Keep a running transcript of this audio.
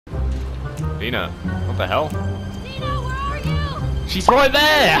Dina, what the hell? Dina, where are you? She's right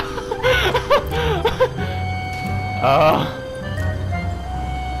there!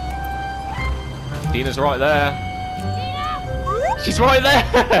 Dina's right there. Dina? She's right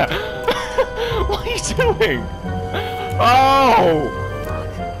there! What are you doing? Oh!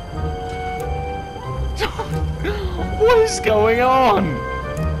 What is going on?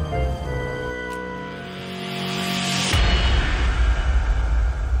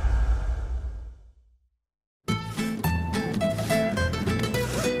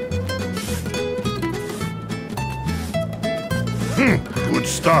 Good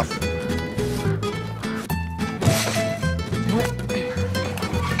stuff.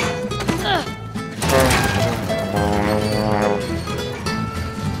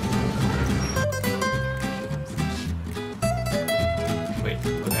 Wait,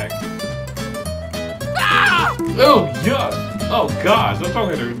 what the heck? Ah! Oh, yuck! Oh, gosh, what's wrong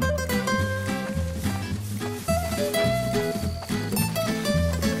with her?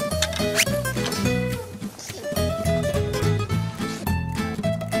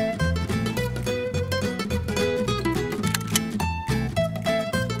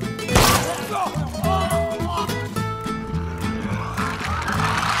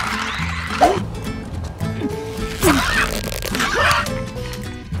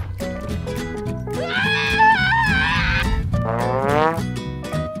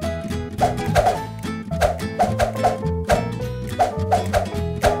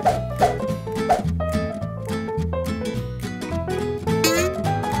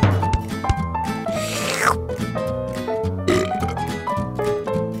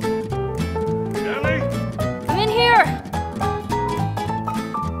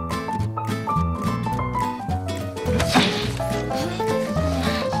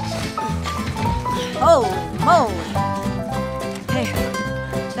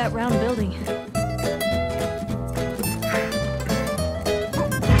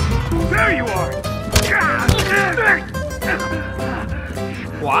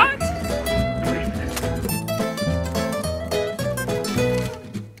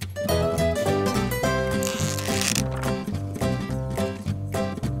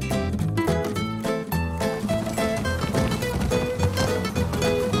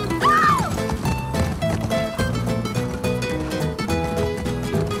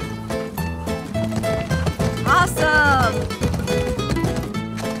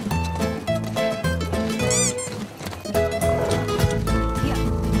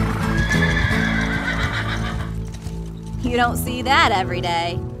 You don't see that every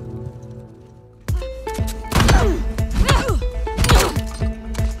day.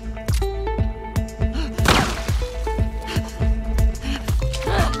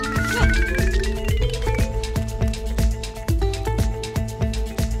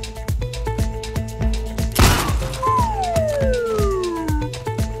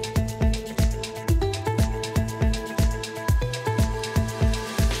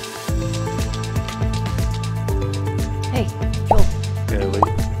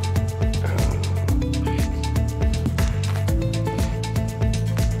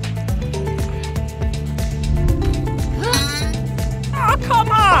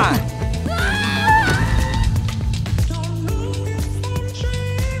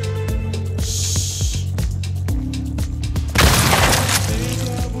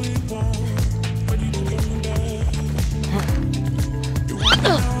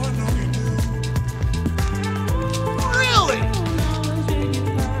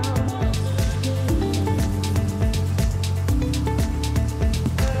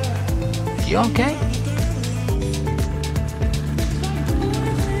 You okay?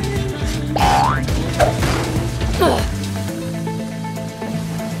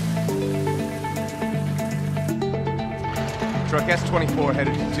 Truck S-24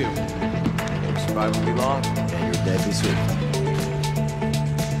 headed to 2. Hope survival will be long. And you're deadly sweet.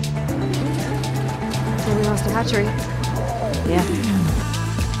 So we lost a hatchery. Yeah.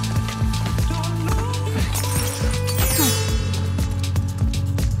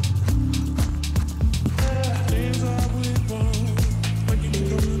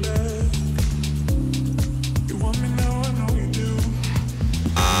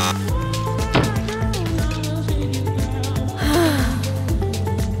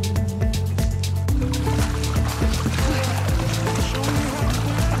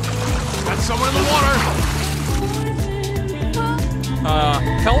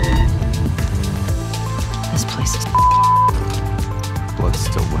 Help? This place is... Blood's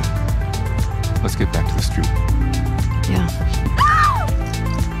still wet. Let's get back to the street. Yeah.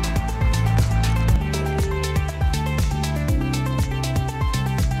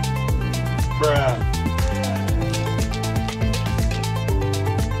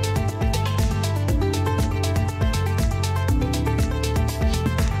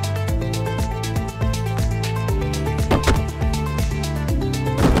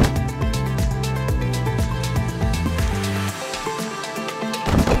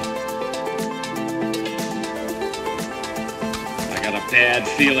 bad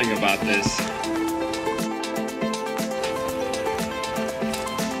feeling about this.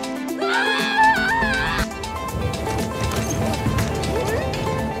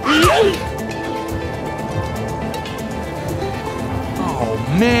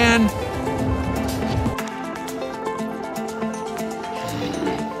 Oh, man.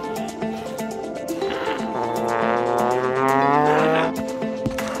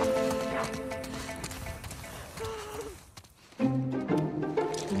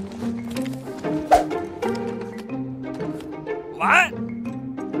 What?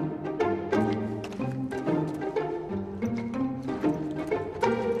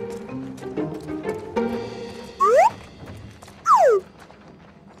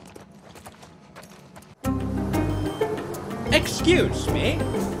 Excuse me?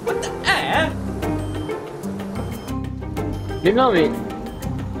 What the air? Mais non, mais...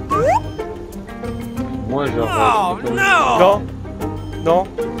 Moi, genre... Oh, no! Non. Non.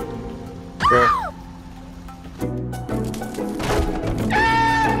 Ouais.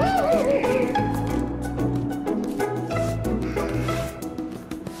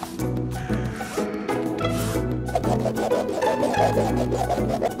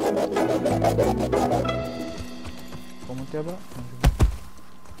 Faut monter là-bas?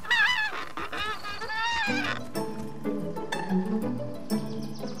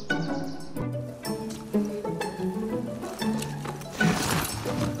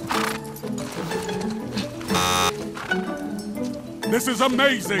 This is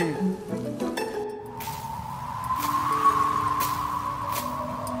amazing!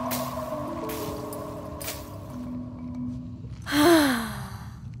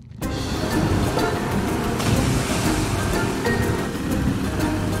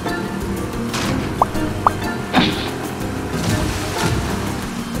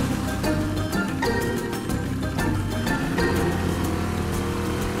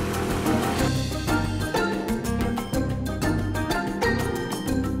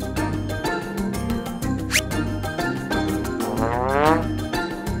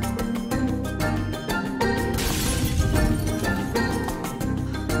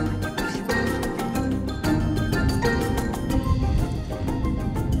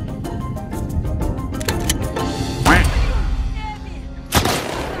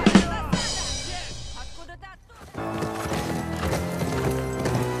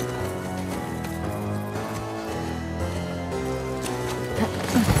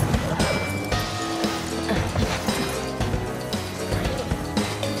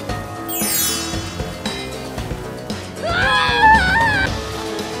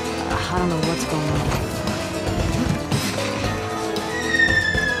 I don't know what's going on.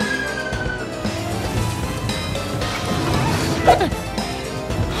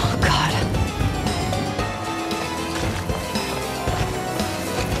 Oh, God.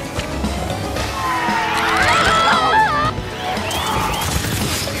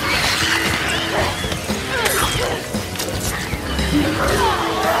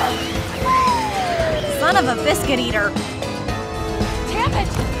 Son of a biscuit eater.